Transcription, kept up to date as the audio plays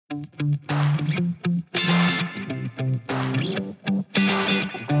The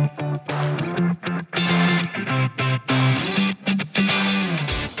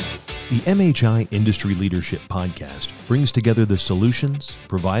MHI Industry Leadership podcast brings together the solutions,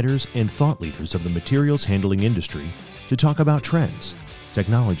 providers, and thought leaders of the materials handling industry to talk about trends,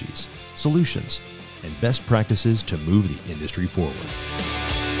 technologies, solutions, and best practices to move the industry forward.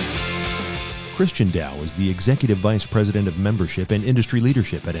 Christian Dow is the Executive Vice President of Membership and Industry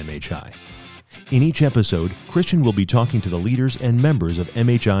Leadership at MHI. In each episode, Christian will be talking to the leaders and members of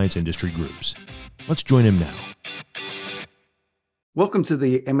MHI's industry groups. Let's join him now. Welcome to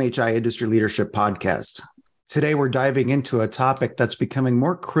the MHI Industry Leadership Podcast. Today, we're diving into a topic that's becoming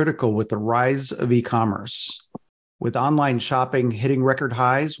more critical with the rise of e-commerce. With online shopping hitting record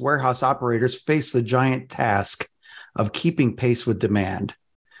highs, warehouse operators face the giant task of keeping pace with demand.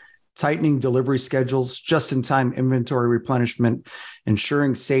 Tightening delivery schedules, just-in-time inventory replenishment,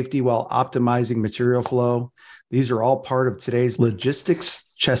 ensuring safety while optimizing material flow. These are all part of today's logistics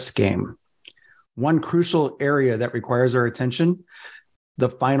chess game. One crucial area that requires our attention, the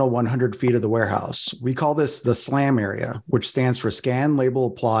final 100 feet of the warehouse. We call this the SLAM area, which stands for Scan, Label,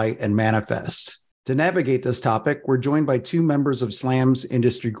 Apply, and Manifest. To navigate this topic, we're joined by two members of SLAM's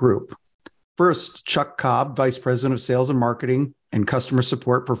industry group. First, Chuck Cobb, Vice President of Sales and Marketing and Customer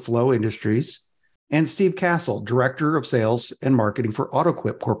Support for Flow Industries, and Steve Castle, Director of Sales and Marketing for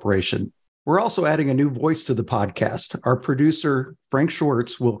AutoQuip Corporation. We're also adding a new voice to the podcast. Our producer, Frank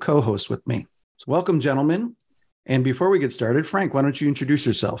Schwartz, will co-host with me. So welcome, gentlemen. And before we get started, Frank, why don't you introduce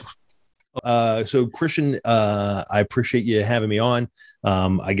yourself? So Christian, I appreciate you having me on.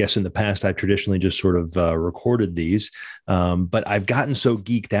 I guess in the past, I traditionally just sort of recorded these, but I've gotten so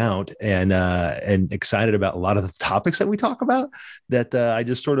geeked out and excited about a lot of the topics that we talk about that I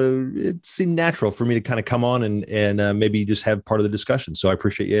just it seemed natural for me to kind of come on and maybe just have part of the discussion. So I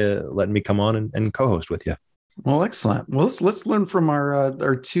appreciate you letting me come on and co-host with you. Well, excellent. Well, let's learn from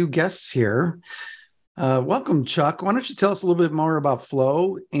our two guests here. Welcome, Chuck. Why don't you tell us a little bit more about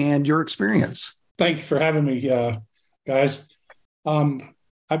Flow and your experience? Thank you for having me, guys.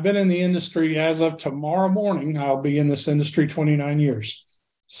 I've been in the industry as of tomorrow morning. I'll be in this industry 29 years.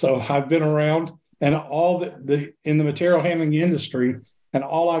 So I've been around and all in the material handling industry, and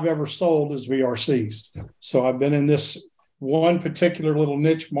all I've ever sold is VRCs. So I've been in this one particular little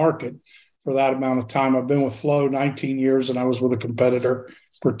niche market for that amount of time. I've been with Flow 19 years, and I was with a competitor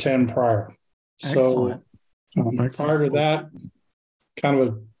for 10 prior. So prior to that, kind of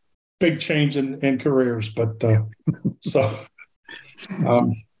a big change in careers. But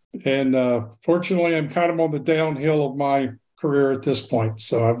fortunately, I'm kind of on the downhill of my career at this point.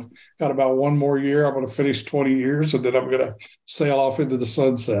 So I've got about one more year. I'm going to finish 20 years, and then I'm going to sail off into the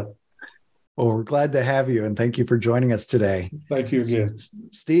sunset. Well, we're glad to have you, and thank you for joining us today. Thank you again.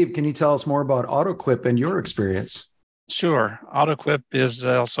 Steve, can you tell us more about AutoQuip and your experience? Sure. AutoQuip is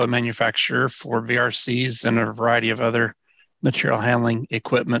also a manufacturer for VRCs and a variety of other material handling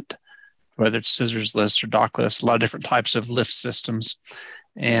equipment, whether it's scissors lifts or dock lifts, a lot of different types of lift systems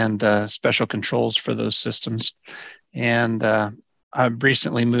and special controls for those systems. And I've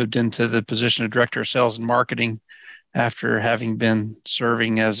recently moved into the position of Director of Sales and Marketing after having been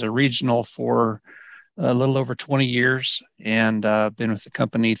serving as a regional for a little over 20 years and been with the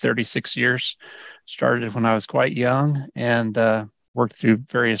company 36 years. Started when I was quite young and worked through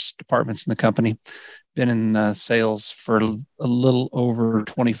various departments in the company. Been in sales for a little over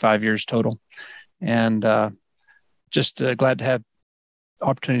 25 years total. And just glad to have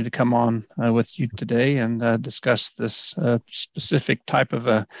opportunity to come on with you today and discuss this specific type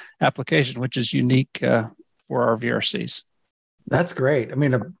of application, which is unique for our VRCs. That's great. I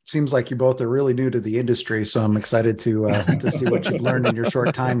mean, it seems like you both are really new to the industry, so I'm excited to see what you've learned in your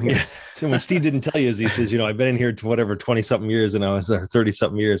short time here. Yeah. So what Steve didn't tell you is he says, I've been in here to 20-something years, and I was there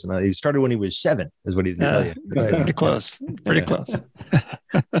 30-something years, and he started when he was 7, is what he didn't tell you. Pretty close. Pretty close.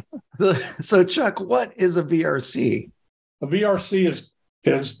 So, Chuck, what is a VRC? A VRC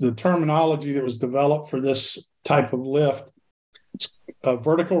is the terminology that was developed for this type of lift. It's a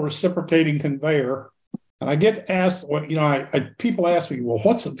vertical reciprocating conveyor. And I get asked, people ask me, well,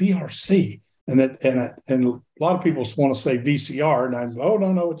 what's a VRC? And a lot of people want to say VCR, and I go, oh,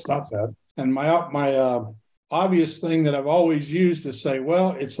 no, it's not that. And my obvious thing that I've always used is say,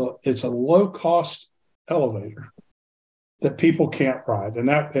 well, it's a low cost elevator that people can't ride, and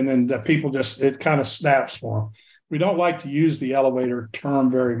then that people it kind of snaps for them. We don't like to use the elevator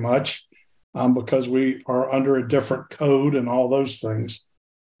term very much because we are under a different code and all those things.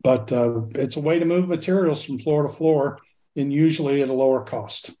 But it's a way to move materials from floor to floor and usually at a lower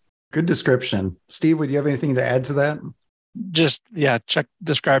cost. Good description. Steve, would you have anything to add to that? Chuck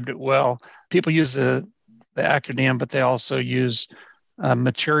described it well. People use the acronym, but they also use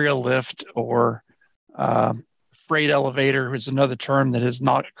material lift or freight elevator is another term that is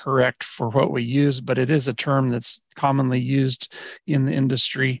not correct for what we use, but it is a term that's commonly used in the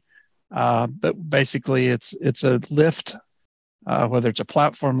industry. But basically, it's a lift, whether it's a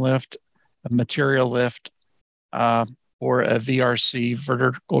platform lift, a material lift, or a VRC,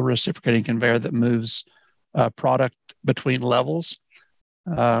 vertical reciprocating conveyor, that moves product between levels.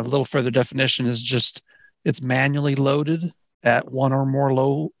 A little further definition is just it's manually loaded at one or more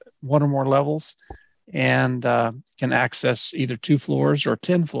levels, and can access either 2 floors or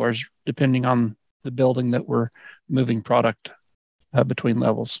 10 floors, depending on the building that we're moving product between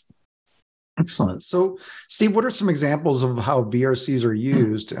levels. Excellent. So, Steve, what are some examples of how VRCs are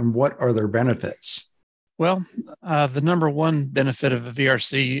used and what are their benefits? Well, the number one benefit of a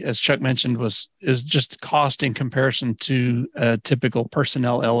VRC, as Chuck mentioned, is just cost in comparison to a typical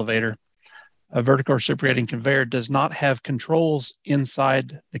personnel elevator. A vertical reciprocating conveyor does not have controls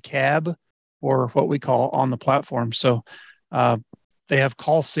inside the cab or what we call on the platform. So they have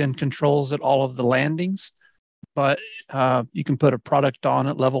call send controls at all of the landings, but you can put a product on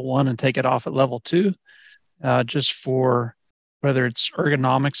at level 1 and take it off at level 2, just for whether it's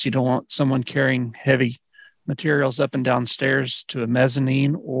ergonomics. You don't want someone carrying heavy materials up and down stairs to a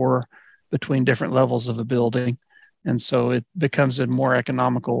mezzanine or between different levels of a building. And so it becomes a more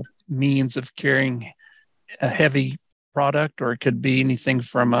economical means of carrying a heavy product, or it could be anything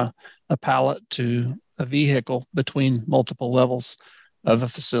from a pallet to a vehicle between multiple levels of a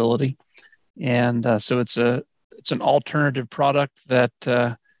facility. And so it's an alternative product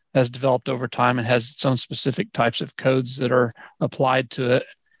that has developed over time and has its own specific types of codes that are applied to it.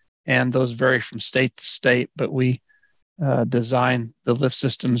 And those vary from state to state, but we design the lift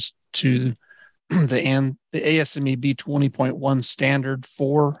systems to the ASME B20.1 standard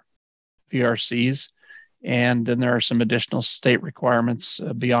for VRCs. And then there are some additional state requirements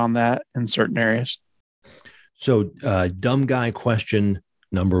beyond that in certain areas. So, dumb guy question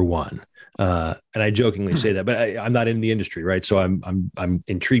number 1. And I jokingly say that, but I'm not in the industry, right? So I'm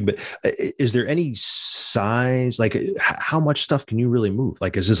intrigued. But is there any size? Like, how much stuff can you really move?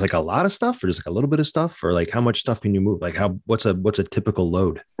 Like, is this like a lot of stuff, or just like a little bit of stuff, or like how much stuff can you move? Like, what's a typical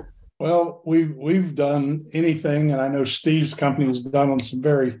load? Well, we've done anything, and I know Steve's company has done on some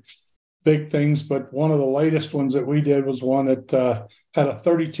very big things, but one of the latest ones that we did was one that had a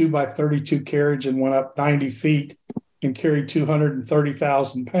 32 by 32 carriage and went up 90 feet and carried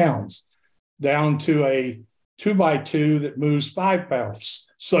 230,000 pounds down to a 2x2 that moves 5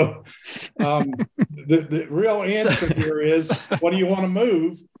 pounds. So the real answer here is, what do you want to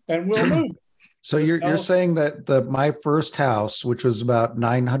move? And we'll move. So you're saying that my first house, which was about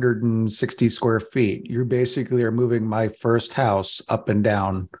 960 square feet, you basically are moving my first house up and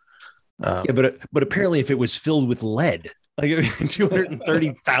down. But apparently, if it was filled with lead, like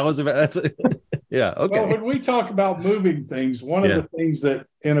 230,000, that's yeah. Okay. Well, when we talk about moving things, one of the things that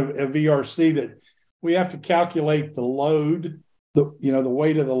in a VRC that we have to calculate the load, the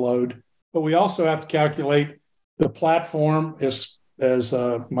weight of the load, but we also have to calculate the platform, as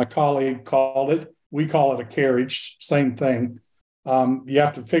my colleague called it. We call it a carriage, same thing. You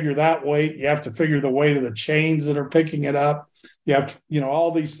have to figure that weight. You have to figure the weight of the chains that are picking it up. You have to,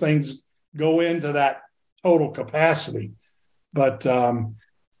 all these things go into that total capacity. But,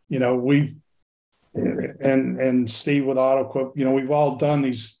 we, and Steve with AutoQuip, we've all done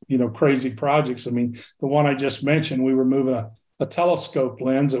these, crazy projects. I mean, the one I just mentioned, we were moving a telescope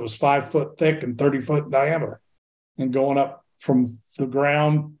lens that was 5 foot thick and 30 foot in diameter, and going up from the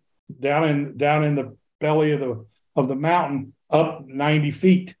ground down in the belly of the mountain up 90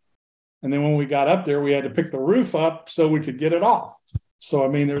 feet. And then when we got up there, we had to pick the roof up so we could get it off. So, I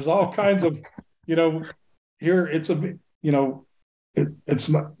mean, there's all kinds of, here it's it's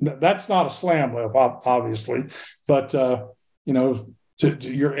not, that's not a slam lift, obviously, but, to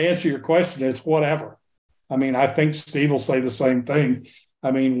answer your question, it's whatever. I mean, I think Steve will say the same thing. I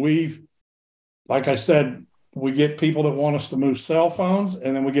mean, like I said, we get people that want us to move cell phones,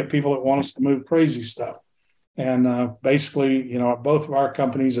 and then we get people that want us to move crazy stuff. And basically, both of our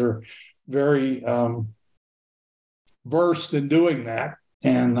companies are very versed in doing that.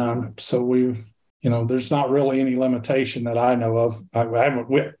 And so there's not really any limitation that I know of. I haven't.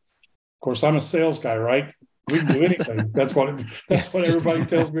 Of course, I'm a sales guy, right? We can do anything. That's what everybody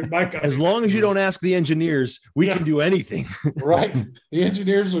tells me. As long as you don't ask the engineers, we can do anything. Right. The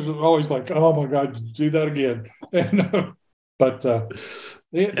engineers are always like, "Oh my God, do that again." And, but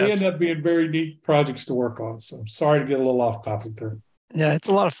they end up being very neat projects to work on. So sorry to get a little off topic there. Yeah, it's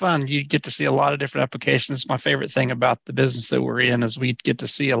a lot of fun. You get to see a lot of different applications. My favorite thing about the business that we're in is we get to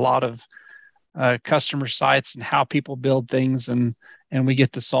see a lot of customer sites and how people build things, and we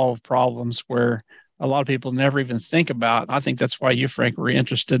get to solve problems where a lot of people never even think about. I think that's why you, Frank, were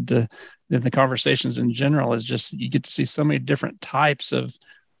interested in the conversations in general, is just you get to see so many different types of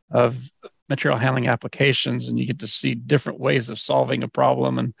material handling applications, and you get to see different ways of solving a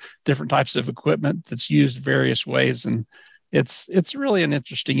problem and different types of equipment that's used various ways. And it's really an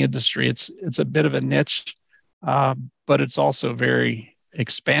interesting industry. It's a bit of a niche, but it's also very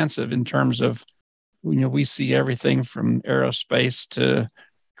expansive in terms of, we see everything from aerospace to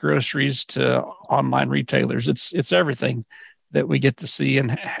groceries to online retailers. It's everything that we get to see,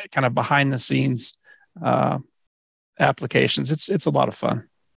 and kind of behind the scenes applications. It's a lot of fun.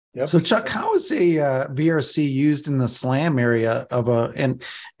 Yep. So Chuck, how is a VRC used in the SLAM area and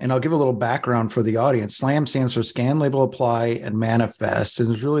I'll give a little background for the audience. SLAM stands for Scan, Label, Apply, and Manifest.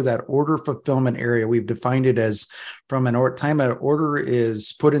 And it's really that order fulfillment area. We've defined it as from time an order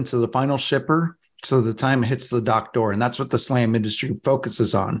is put into the final shipper to the time it hits the dock door. And that's what the SLAM industry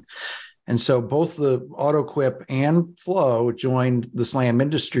focuses on. And so both the AutoQuip and Flow joined the SLAM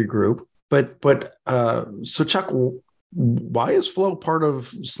industry group. So Chuck, why is Flow part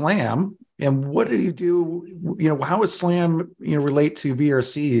of SLAM, and what do you do? How does SLAM relate to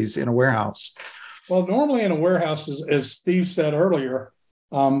VRCs in a warehouse? Well, normally in a warehouse, as Steve said earlier,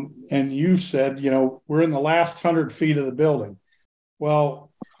 and you said, we're in the last 100 feet of the building.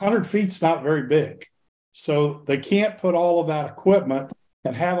 Well, 100 feet's not very big, so they can't put all of that equipment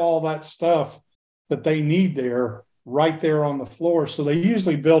and have all that stuff that they need there right there on the floor. So they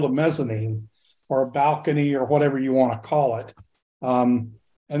usually build a mezzanine or a balcony or whatever you want to call it. And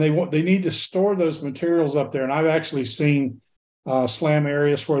they need to store those materials up there. And I've actually seen SLAM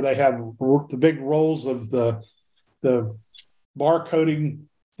areas where they have the big rolls of the barcoding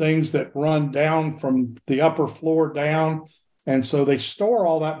things that run down from the upper floor down. And so they store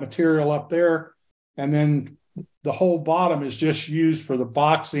all that material up there. And then the whole bottom is just used for the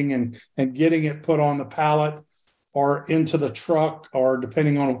boxing and getting it put on the pallet or into the truck, or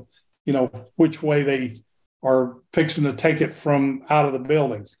depending on which way they are fixing to take it from out of the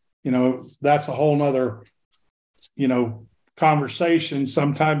building. That's a whole nother, conversation.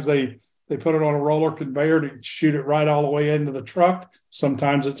 Sometimes they put it on a roller conveyor to shoot it right all the way into the truck.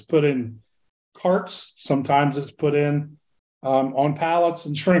 Sometimes it's put in carts. Sometimes it's put in on pallets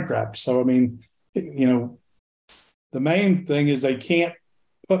and shrink wrap. So, the main thing is they can't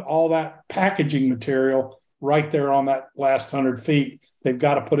put all that packaging material right there on that last 100 feet. They've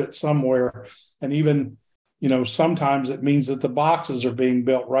got to put it somewhere. And even, sometimes it means that the boxes are being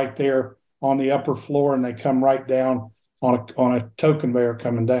built right there on the upper floor, and they come right down on a tow conveyor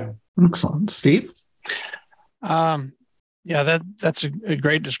coming down. Excellent. Steve? That's a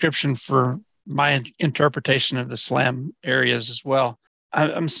great description for my interpretation of the SLAM areas as well.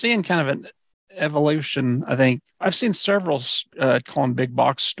 I'm seeing kind of an evolution. I think I've seen several call them big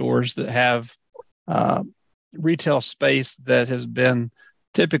box stores that have retail space that has been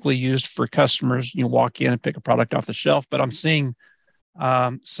typically used for customers. Walk in and pick a product off the shelf. But I'm seeing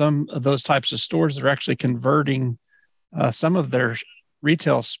some of those types of stores that are actually converting some of their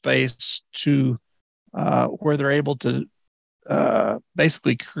retail space to where they're able to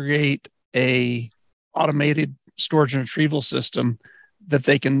basically create a automated storage and retrieval system that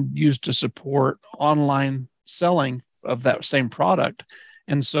they can use to support online selling of that same product.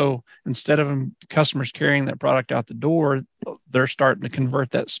 And so instead of customers carrying that product out the door, they're starting to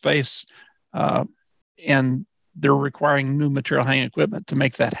convert that space, and they're requiring new material handling equipment to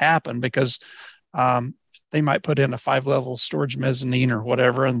make that happen, because they might put in a 5-level storage mezzanine or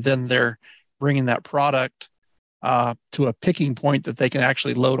whatever, and then they're bringing that product to a picking point that they can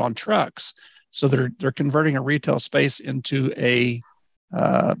actually load on trucks. So they're converting a retail space into a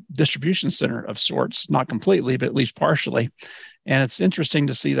distribution center of sorts, not completely, but at least partially. And it's interesting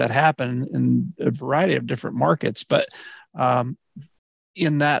to see that happen in a variety of different markets. But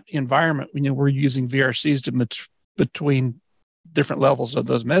in that environment, we're using VRCs to between different levels of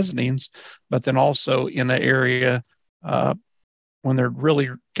those mezzanines, but then also in an area when they're really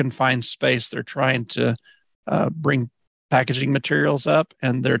confined space, they're trying to bring packaging materials up,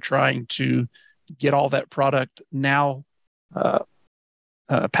 and they're trying to get all that product now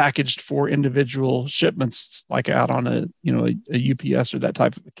packaged for individual shipments, like out on a UPS or that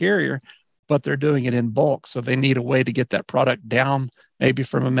type of a carrier, but they're doing it in bulk. So they need a way to get that product down, maybe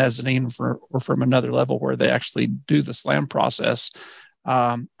from a mezzanine or from another level where they actually do the SLAM process.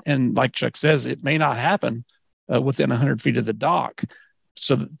 And like Chuck says, it may not happen within 100 feet of the dock,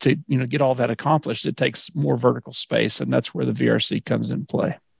 so that to get all that accomplished, it takes more vertical space, and that's where the VRC comes in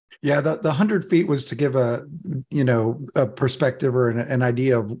play. Yeah, the 100 feet was to give a perspective or an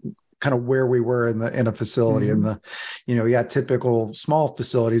idea of kind of where we were in a facility. Mm-hmm. And typical small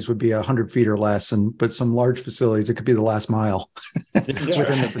facilities would be 100 feet or less, but some large facilities, it could be the last mile within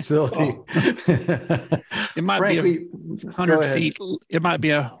the facility. It might be 100 feet. It might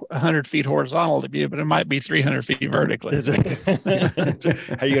be 100 feet horizontal to be, but it might be 300 feet vertically.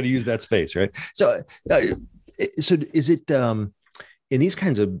 How you got to use that space, right? So is it in these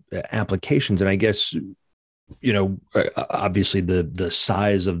kinds of applications, and I guess, obviously the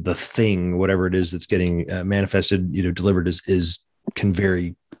size of the thing, whatever it is that's getting manifested, delivered can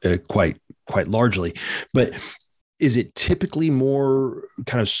vary quite largely, but is it typically more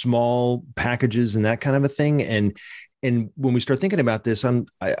kind of small packages and that kind of a thing? And when we start thinking about this, I'm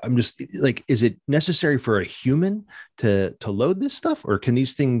just like, is it necessary for a human to load this stuff, or do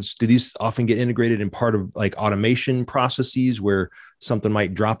these often get integrated in part of like automation processes where something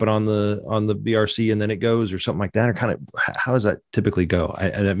might drop it on the VRC and then it goes, or something like that? Or kind of, how does that typically go?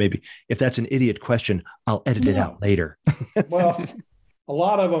 And maybe if that's an idiot question, I'll edit it out later. Well, a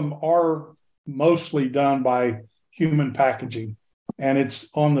lot of them are mostly done by human packaging, and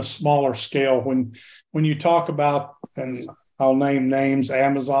it's on the smaller scale. When you talk about, and I'll name names,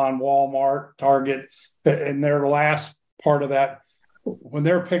 Amazon, Walmart, Target, and their last part of that, when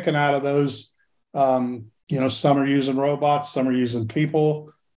they're picking out of those, some are using robots, some are using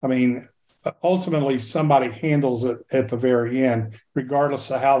people. I mean, ultimately somebody handles it at the very end,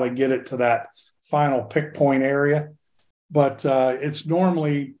 regardless of how they get it to that final pick point area. But it's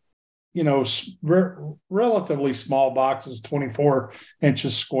normally, relatively small boxes, 24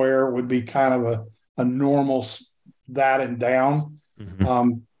 inches square would be kind of a normal that and down,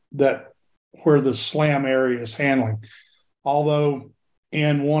 that where the slam area is handling. Although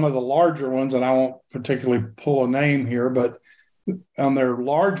in one of the larger ones, and I won't particularly pull a name here, but on their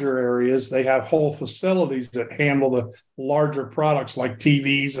larger areas, they have whole facilities that handle the larger products like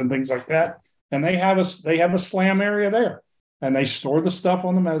TVs and things like that. And they have a slam area there, and they store the stuff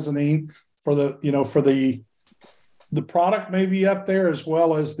on the mezzanine for the product may be up there as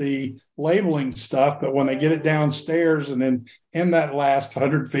well as the labeling stuff. But when they get it downstairs and then in that last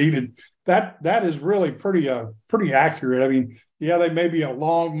 100 feet, and that is really pretty accurate. I mean, yeah, they may be a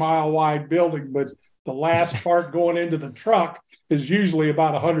long mile wide building, but the last part going into the truck is usually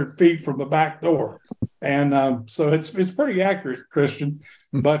about 100 feet from the back door. And so it's pretty accurate, Christian.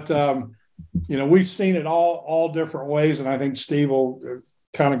 But, we've seen it all different ways. And I think Steve will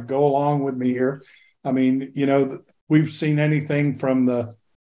kind of go along with me here. I mean, we've seen anything from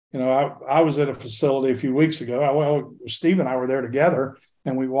I was at a facility a few weeks ago. Steve and I were there together,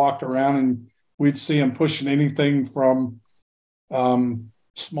 and we walked around and we'd see them pushing anything from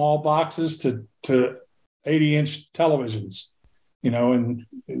small boxes to 80-inch televisions, and,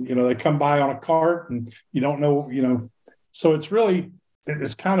 they come by on a cart and you don't know, so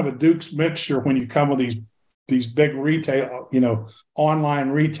it's kind of a Duke's mixture when you come with these big retail, online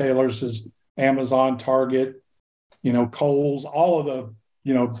retailers as Amazon, Target, Kohl's, all of the,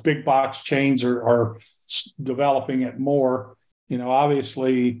 big box chains are developing it more.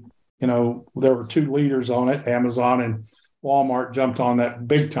 Obviously, there were two leaders on it. Amazon and Walmart jumped on that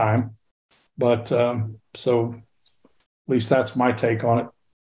big time. But so at least that's my take on it.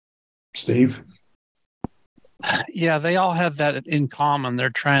 Steve? Yeah, they all have that in common. They're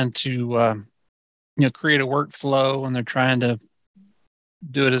trying to, create a workflow, and they're trying to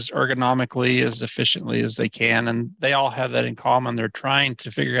do it as ergonomically, as efficiently as they can. And they all have that in common. They're trying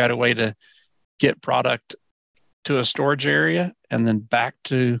to figure out a way to get product to a storage area and then back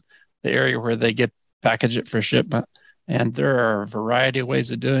to the area where they package it for shipment. And there are a variety of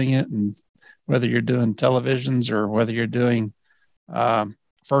ways of doing it. And whether you're doing televisions or whether you're doing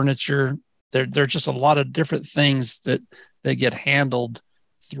furniture, there's just a lot of different things that get handled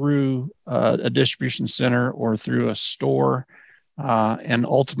through a distribution center or through a store. And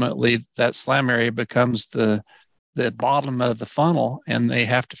ultimately that slam area becomes the bottom of the funnel, and they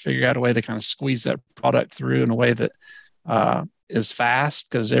have to figure out a way to kind of squeeze that product through in a way that is fast,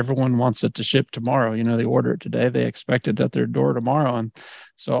 because everyone wants it to ship tomorrow. They order it today, they expect it at their door tomorrow. And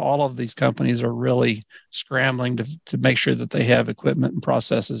so all of these companies are really scrambling to make sure that they have equipment and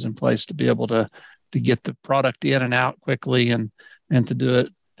processes in place to be able to get the product in and out quickly and to do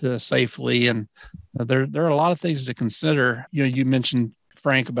it safely. And there are a lot of things to consider. You mentioned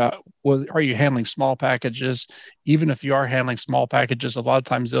frank about, well, are you handling small packages? Even if you are handling small packages, a lot of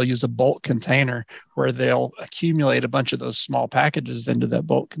times they'll use a bulk container where they'll accumulate a bunch of those small packages into that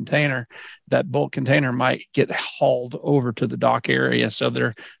bulk container. That bulk container might get hauled over to the dock area. So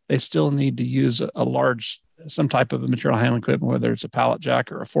they still need to use some type of a material handling equipment, whether it's a pallet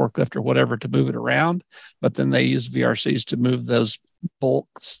jack or a forklift or whatever, to move it around. But then they use VRCs to move those bulk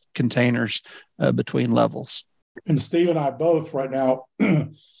containers between levels. And Steve and I both right now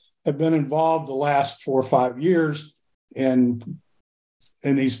have been involved the last 4 or 5 years in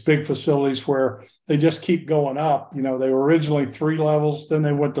these big facilities where they just keep going up. They were originally 3 levels, then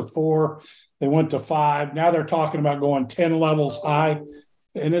they went to 4, they went to 5. Now they're talking about going 10 levels high.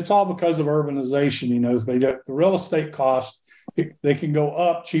 And it's all because of urbanization. The real estate costs, they can go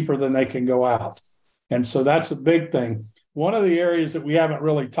up cheaper than they can go out. And so that's a big thing. One of the areas that we haven't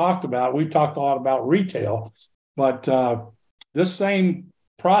really talked about, we've talked a lot about retail, but this same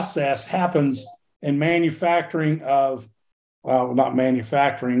process happens in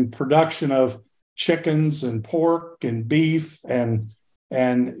production of chickens and pork and beef and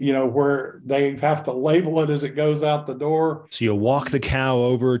where they have to label it as it goes out the door. So you walk the cow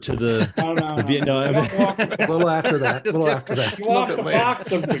over to the a little after that. You walk the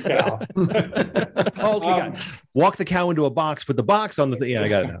box of the cow. Okay, walk the cow into a box, put the box on the thing. Yeah, I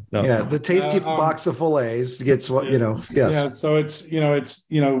got it now. No. Yeah, the tasty box of fillets gets what, yes. Yeah, so it's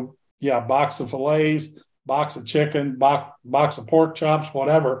box of fillets, box of chicken, box of pork chops,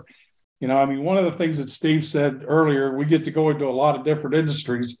 whatever. One of the things that Steve said earlier, we get to go into a lot of different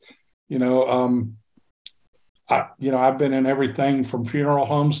industries. I've been in everything from funeral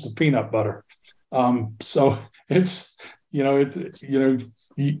homes to peanut butter. So it's,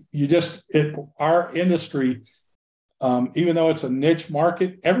 our industry, even though it's a niche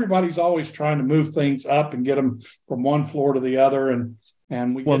market, everybody's always trying to move things up and get them from one floor to the other. And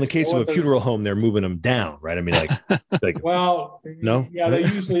in the case of a funeral home, they're moving them down, right? I mean, well, no, yeah, they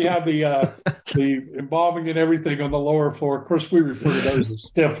usually have the embalming and everything on the lower floor. Of course, we refer to those as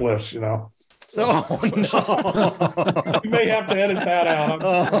stiff lifts, So no, you may have to edit that out.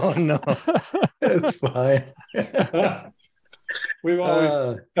 Oh no, it's fine. We've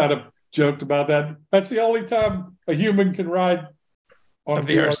always kind of joked about that. That's the only time a human can ride on a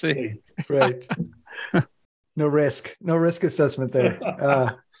VRC. Right. No risk assessment there.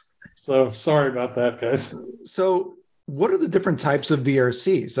 So sorry about that, guys. So what are the different types of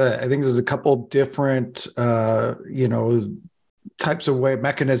VRCs? I think there's a couple different, types of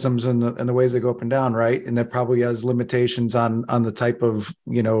mechanisms and the ways they go up and down, right? And that probably has limitations on the type of,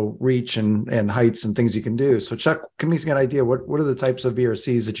 reach and heights and things you can do. So Chuck, give me an idea. What are the types of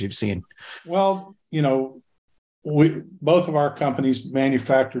VRCs that you've seen? Well, both of our companies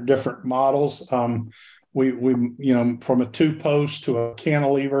manufacture different models. We from a 2-post to a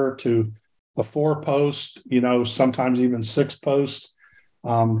cantilever to a 4-post, sometimes even 6-post.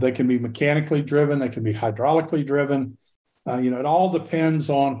 They can be mechanically driven. They can be hydraulically driven. It all depends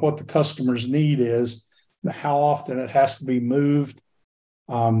on what the customer's need is, how often it has to be moved.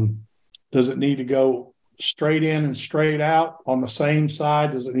 Does it need to go straight in and straight out on the same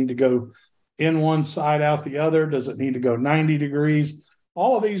side? Does it need to go in one side, out the other? Does it need to go 90 degrees?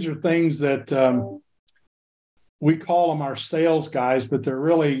 All of these are things that we call them our sales guys, but they're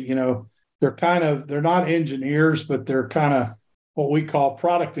really, they're not engineers, but they're kind of what we call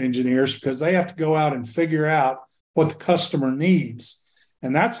product engineers, because they have to go out and figure out what the customer needs.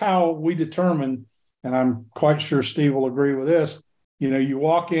 And that's how we determine, and I'm quite sure Steve will agree with this, you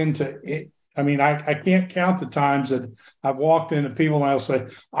walk into it. I mean, I can't count the times that I've walked into people and I'll say,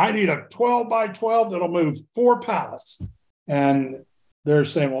 I need a 12 by 12 that'll move 4 pallets. And they're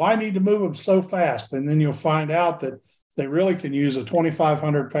saying, well, I need to move them so fast. And then you'll find out that they really can use a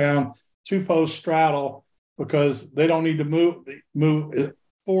 2,500 pound 2-post straddle because they don't need to move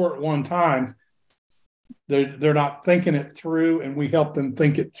 4 at one time. They're not thinking it through, and we help them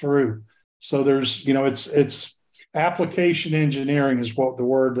think it through. So there's, it's application engineering is what the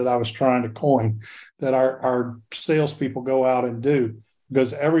word that I was trying to coin, that our salespeople go out and do,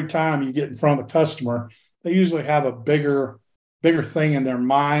 because every time you get in front of the customer, they usually have a bigger thing in their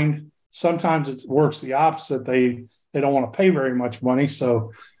mind. Sometimes it works the opposite. They don't want to pay very much money,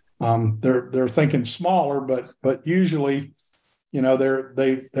 so they're thinking smaller. But usually, they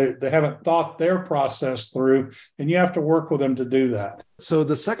haven't thought their process through, and you have to work with them to do that. So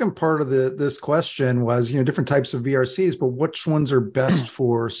the second part of this question was, different types of VRCs, but which ones are best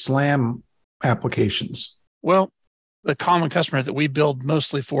for SLAM applications? Well, the common customer that we build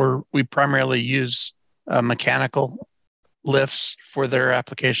mostly for, we primarily use mechanical lifts for their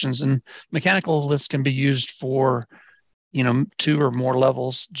applications, and mechanical lifts can be used for 2 or more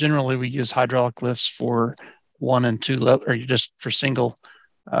levels. Generally, we use hydraulic lifts for 1 and 2 level, or just for single,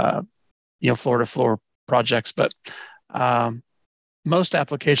 floor to floor projects. But most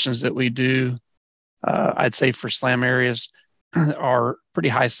applications that we do, I'd say for slam areas, are pretty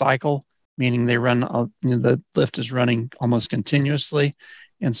high cycle, meaning they run, the lift is running almost continuously.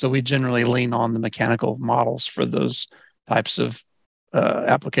 And so we generally lean on the mechanical models for those types of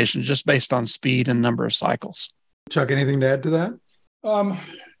applications, just based on speed and number of cycles. Chuck, anything to add to that?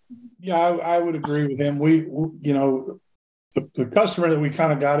 Yeah, I would agree with him. The customer that we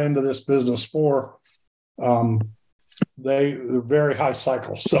kind of got into this business for, they're very high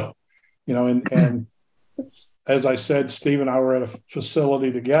cycle. So, and as I said, Steve and I were at a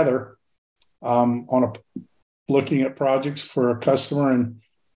facility together looking at projects for a customer, and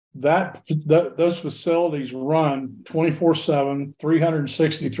those facilities run 24/7,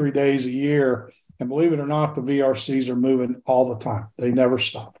 363 days a year. And believe it or not, the VRCs are moving all the time. They never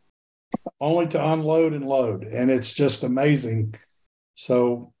stop, only to unload and load. And it's just amazing.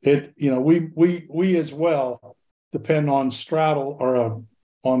 So we as well depend on straddle or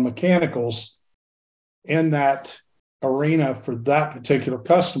on mechanicals in that arena for that particular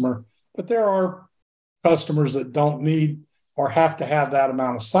customer. But there are customers that don't need or have to have that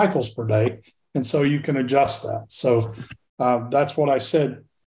amount of cycles per day. And so you can adjust that. So that's what I said.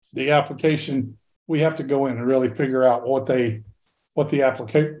 The application, we have to go in and really figure out what the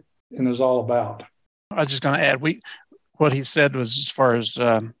application is all about. I was just going to add, what he said was, as far as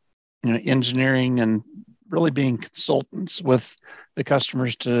engineering and really being consultants with the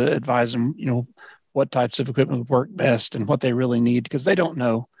customers to advise them, what types of equipment would work best and what they really need, because they don't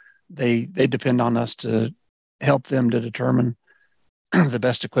know. They depend on us to help them to determine the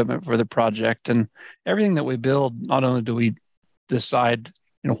best equipment for the project. And everything that we build, not only do we decide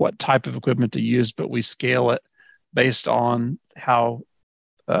what type of equipment to use, but we scale it based on how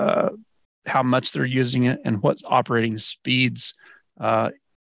much they're using it and what operating speeds,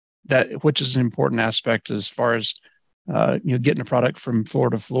 which is an important aspect as far as getting a product from floor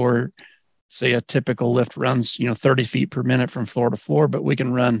to floor. Say a typical lift runs 30 feet per minute from floor to floor, but we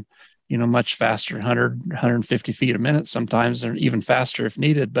can run much faster, 100, 150 feet a minute sometimes, or even faster if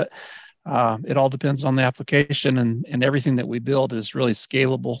needed. But it all depends on the application, and everything that we build is really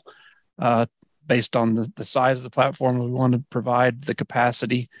scalable based on the size of the platform we want to provide, the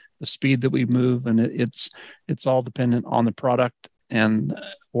capacity, the speed that we move, and it's all dependent on the product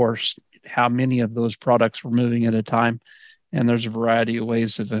or how many of those products we're moving at a time. And there's a variety of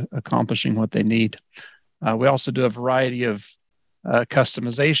ways of accomplishing what they need. We also do a variety of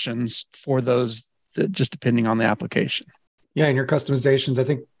customizations for those, just depending on the application. Yeah, and your customizations, I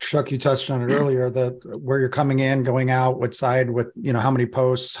think, Chuck, you touched on it earlier, where you're coming in, going out, what side, how many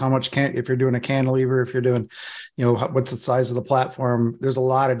posts, how much if you're doing a cantilever, if you're doing, what's the size of the platform. There's a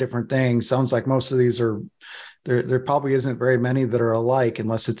lot of different things. Sounds like most of these there probably isn't very many that are alike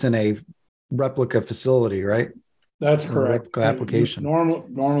unless it's in a replica facility, right? That's correct. Replica application.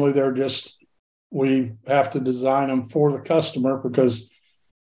 Normally they're we have to design them for the customer, because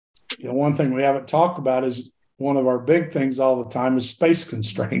one thing we haven't talked about is one of our big things all the time is space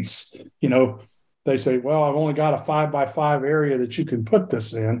constraints. They say, well, I've only got a 5x5 area that you can put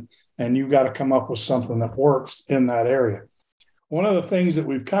this in, and you've got to come up with something that works in that area. One of the things that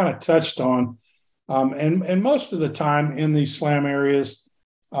we've kind of touched on, and most of the time in these slam areas,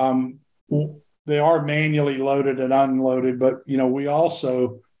 they are manually loaded and unloaded, but we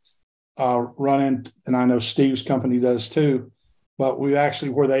also run into, and I know Steve's company does too, but we actually,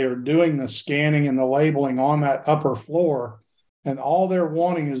 where they are doing the scanning and the labeling on that upper floor, and all they're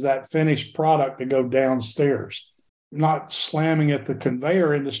wanting is that finished product to go downstairs. Not slamming at the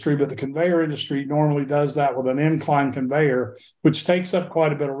conveyor industry, but the conveyor industry normally does that with an incline conveyor, which takes up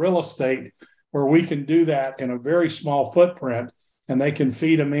quite a bit of real estate, where we can do that in a very small footprint, and they can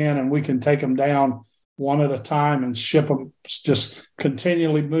feed them in, and we can take them down one at a time and ship them, just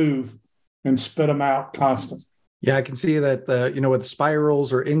continually move and spit them out constantly. Yeah, I can see that, with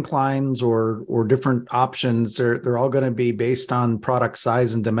spirals or inclines or different options, they're all going to be based on product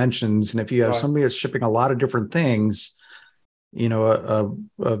size and dimensions. And if you have somebody that's shipping a lot of different things, a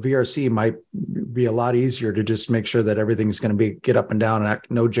VRC might be a lot easier to just make sure that everything's going to get up and down, and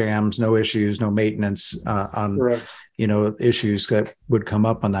no jams, no issues, no maintenance on, Correct. Issues that would come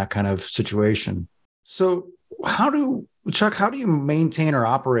up on that kind of situation. So Chuck, how do you maintain or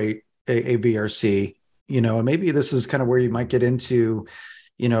operate a VRC? And maybe this is kind of where you might get into,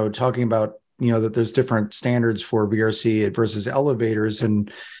 talking about, that there's different standards for VRC versus elevators,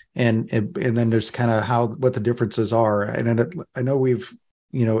 and then there's kind of what the differences are. And I know we've,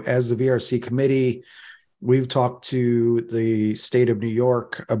 as the VRC committee, We've talked to the state of New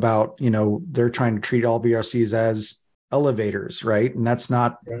York about, they're trying to treat all VRCs as elevators, right? And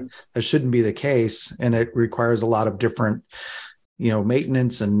that shouldn't be the case. And it requires a lot of different,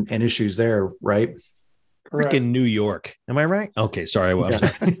 maintenance and issues there, right? Freaking New York. Am I right? Okay, sorry.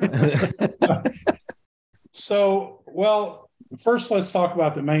 So, first, let's talk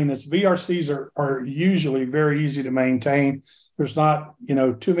about the maintenance. VRCs are usually very easy to maintain. There's not,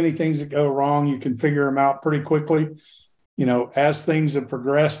 too many things that go wrong. You can figure them out pretty quickly. As things have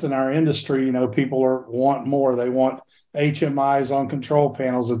progressed in our industry, people want more. They want HMIs on control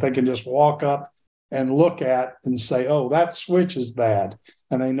panels that they can just walk up and look at and say, oh, that switch is bad.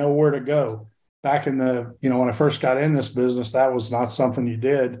 And they know where to go. Back in the, when I first got in this business, that was not something you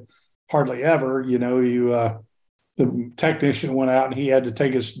did hardly ever. The technician went out and he had to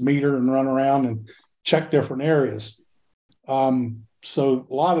take his meter and run around and check different areas. So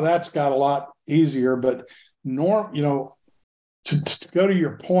a lot of that's got a lot easier, but to go to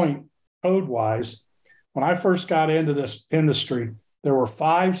your point, code wise, when I first got into this industry, there were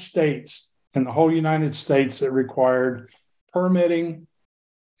 5 states in the whole United States that required permitting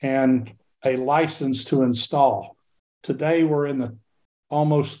and a license to install. Today, we're in the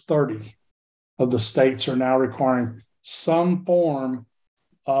almost 30 of the states are now requiring some form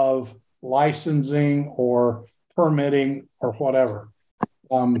of licensing or permitting or whatever.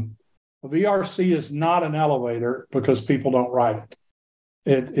 A VRC is not an elevator because people don't ride it.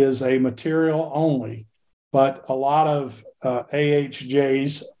 It is a material only, but a lot of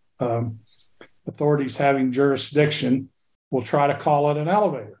AHJs, authorities having jurisdiction, will try to call it an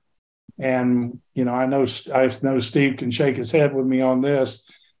elevator. And, I know Steve can shake his head with me on this.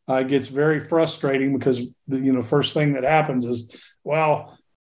 It gets very frustrating because the first thing that happens is, well,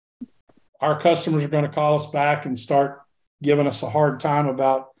 our customers are going to call us back and start giving us a hard time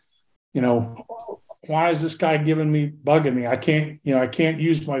about, why is this guy bugging me? I can't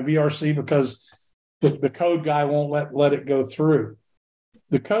use my VRC because the code guy won't let it go through.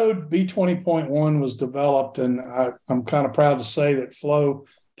 The code B20.1 was developed, and I'm kind of proud to say that Flo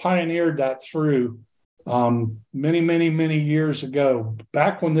pioneered that through many, many, many years ago.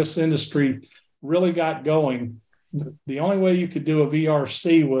 Back when this industry really got going, the only way you could do a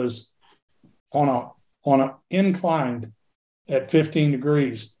VRC was on an inclined at 15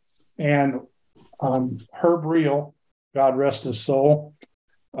 degrees. And Herb Reel, God rest his soul,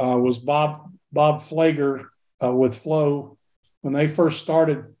 was Bob Flager with Flo. When they first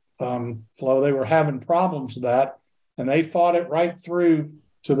started Flo, they were having problems with that, and they fought it right through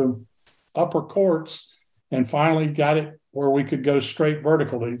to the upper courts and finally got it where we could go straight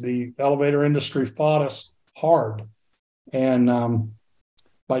vertically. The elevator industry fought us hard. And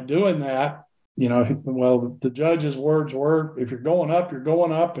by doing that, the judge's words were, if you're going up, you're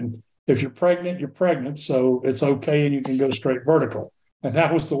going up. And if you're pregnant, you're pregnant. So it's okay. And you can go straight vertical. And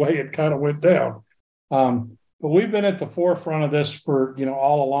that was the way it kind of went down. But we've been at the forefront of this for,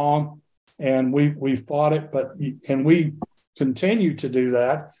 all along, and we fought it, and we continue to do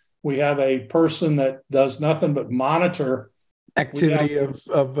that. We have a person that does nothing but monitor activity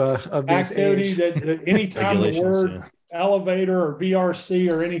of activity that anytime the word elevator or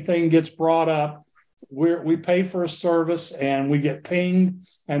VRC or anything gets brought up, we pay for a service and we get pinged.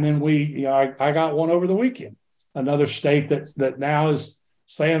 And then I got one over the weekend, another state that now is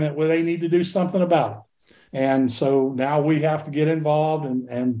saying that they need to do something about it. And so now we have to get involved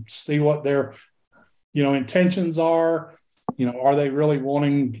and see what their, intentions are. Are they really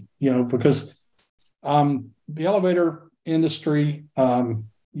wanting, because the elevator industry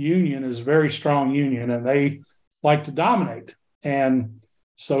union is a very strong union and they like to dominate. And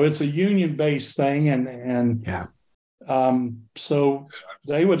so it's a union-based thing. So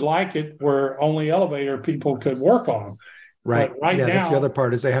they would like it where only elevator people could work on them. Right. Now, that's the other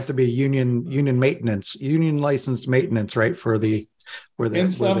part is they have to be union maintenance, union licensed maintenance, right?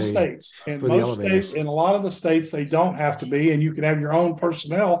 In some states, in most states, in a lot of the states, they don't have to be, and you can have your own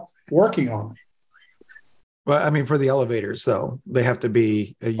personnel working on it. Well, I mean, for the elevators, though, they have to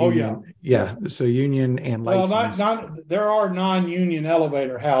be a union. Oh, yeah. So union and licensed. Well, there are non-union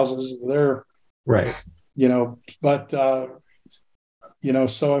elevator houses. They're right. But so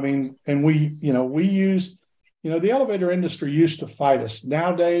I mean, and we use. The elevator industry used to fight us.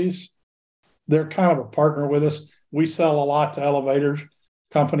 Nowadays, they're kind of a partner with us. We sell a lot to elevator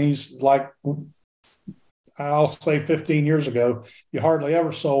companies. Like I'll say 15 years ago, you hardly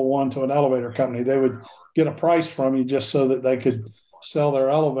ever sold one to an elevator company. They would get a price from you just so that they could sell their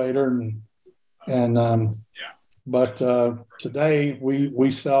elevator. But today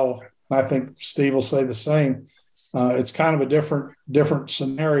we sell, I think Steve will say the same. It's kind of a different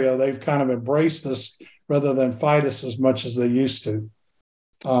scenario. They've kind of embraced us rather than fight us as much as they used to.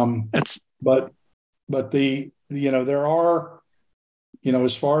 But there are,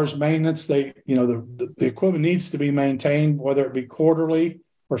 as far as maintenance, the equipment needs to be maintained, whether it be quarterly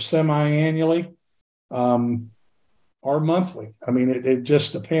or semi-annually, or monthly. I mean, it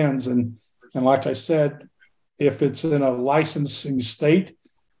just depends. And like I said, if it's in a licensing state,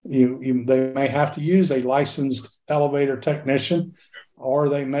 they may have to use a licensed elevator technician, or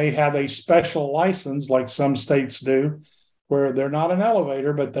they may have a special license like some states do, where they're not an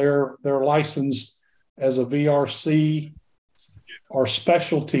elevator, but they're licensed as a VRC or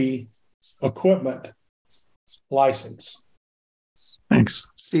specialty equipment license. Thanks.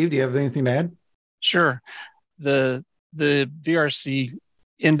 Steve, do you have anything to add? Sure. The VRC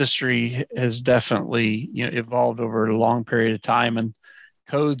industry has definitely evolved over a long period of time, and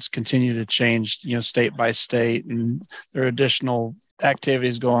codes continue to change state by state, and there are additional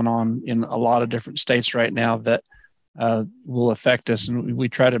activities going on in a lot of different states right now that will affect us, and we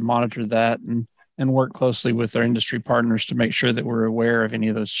try to monitor that and work closely with our industry partners to make sure that we're aware of any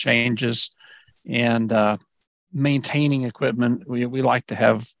of those changes. And maintaining equipment, we like to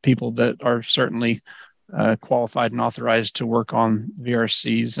have people that are certainly qualified and authorized to work on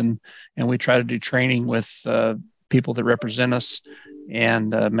VRCs, and we try to do training with people that represent us and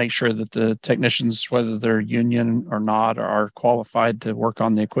make sure that the technicians, whether they're union or not, are qualified to work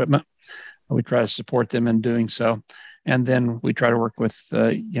on the equipment. We try to support them in doing so, and then we try to work with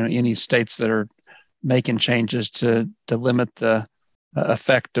any states that are making changes to limit the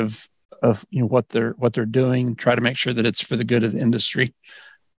effect of what they're doing. Try to make sure that it's for the good of the industry.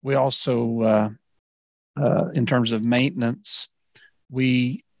 We also in terms of maintenance,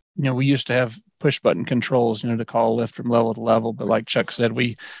 we used to have push button controls, to call a lift from level to level. But like Chuck said,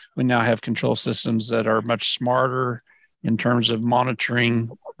 we now have control systems that are much smarter in terms of monitoring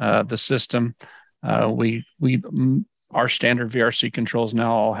the system. Our standard VRC controls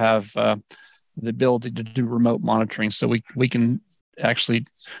now all have the ability to do remote monitoring, so we can actually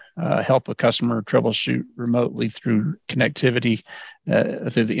help a customer troubleshoot remotely through connectivity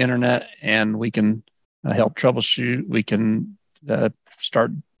through the internet, and we can help troubleshoot. We can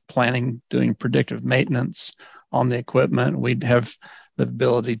start planning, doing predictive maintenance on the equipment. We'd have the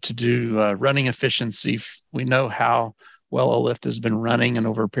ability to do running efficiency. We know how well a lift has been running, and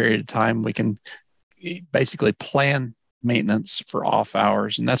over a period of time, we can basically plan maintenance for off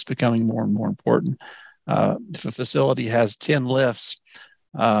hours, and that's becoming more and more important. If a facility has 10 lifts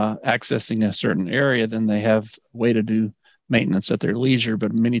accessing a certain area, then they have a way to do maintenance at their leisure.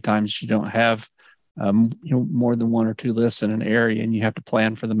 But many times you don't have more than one or two lifts in an area, and you have to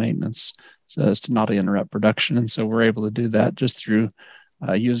plan for the maintenance so as to not interrupt production. And so we're able to do that just through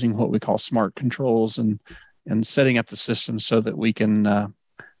using what we call smart controls and setting up the system so that we can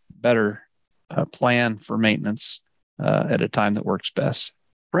better plan for maintenance at a time that works best.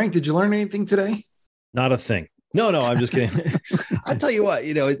 Frank, did you learn anything today? Not a thing. No, I'm just kidding. I'll tell you what,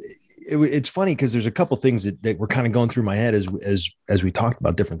 it's funny because there's a couple things that were kind of going through my head as we talked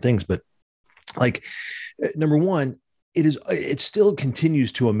about different things. But like, number one, it still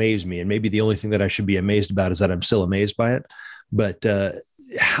continues to amaze me. And maybe the only thing that I should be amazed about is that I'm still amazed by it. But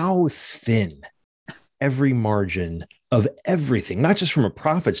how thin every margin of everything, not just from a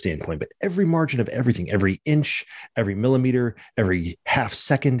profit standpoint, but every margin of everything, every inch, every millimeter, every half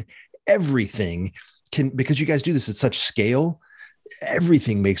second, everything can, because you guys do this at such scale,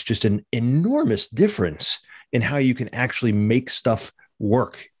 everything makes just an enormous difference in how you can actually make stuff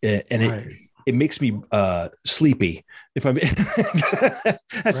work. And right. It makes me sleepy. If I'm,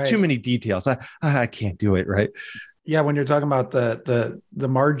 that's right. Too many details. I can't do it. Right. Yeah, when you're talking about the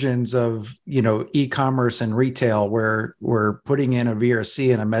margins of e-commerce and retail, where we're putting in a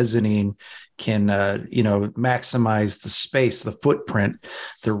VRC and a mezzanine can maximize the space, the footprint,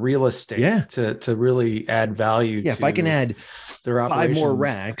 the real estate, to really add value. Yeah, if I can add 5 more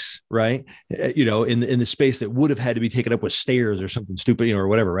racks, right? In the space that would have had to be taken up with stairs or something stupid, or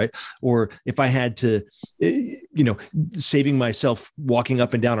whatever, right? Or if I had to, saving myself walking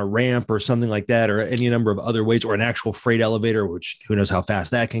up and down a ramp or something like that, or any number of other ways, or an actual freight elevator, which who knows how fast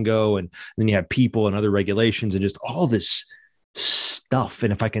that can go, and then you have people and other regulations and just all this stuff.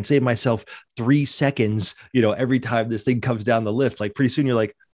 And if I can save myself 3 seconds, every time this thing comes down the lift, like pretty soon you're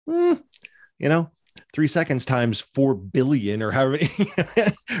like, 3 seconds times 4 billion or however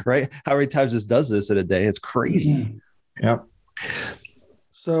many, right? How many times this does this in a day? It's crazy. Mm-hmm. Yep.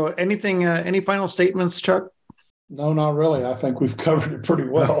 So any final statements, Chuck? No, not really. I think we've covered it pretty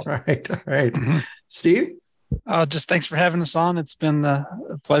well. All right. Mm-hmm. Steve? Just thanks for having us on. It's been a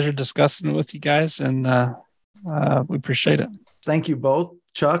pleasure discussing it with you guys, and we appreciate it. Thank you both,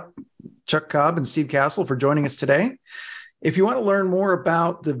 Chuck, Chuck Cobb and Steve Castle, for joining us today. If you want to learn more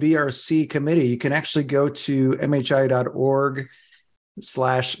about the VRC committee, you can actually go to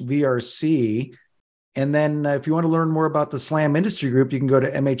mhi.org/VRC. And then if you want to learn more about the SLAM industry group, you can go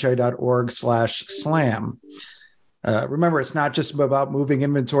to mhi.org/SLAM. Remember, it's not just about moving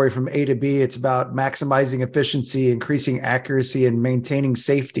inventory from A to B. It's about maximizing efficiency, increasing accuracy, and maintaining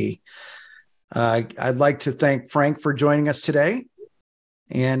safety. I'd like to thank Frank for joining us today.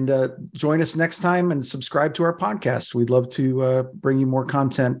 And join us next time and subscribe to our podcast. We'd love to bring you more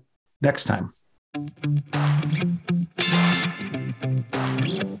content next time.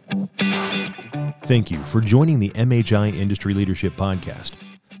 Thank you for joining the MHI Industry Leadership Podcast.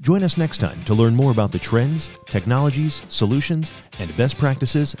 Join us next time to learn more about the trends, technologies, solutions, and best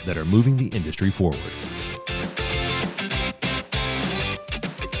practices that are moving the industry forward.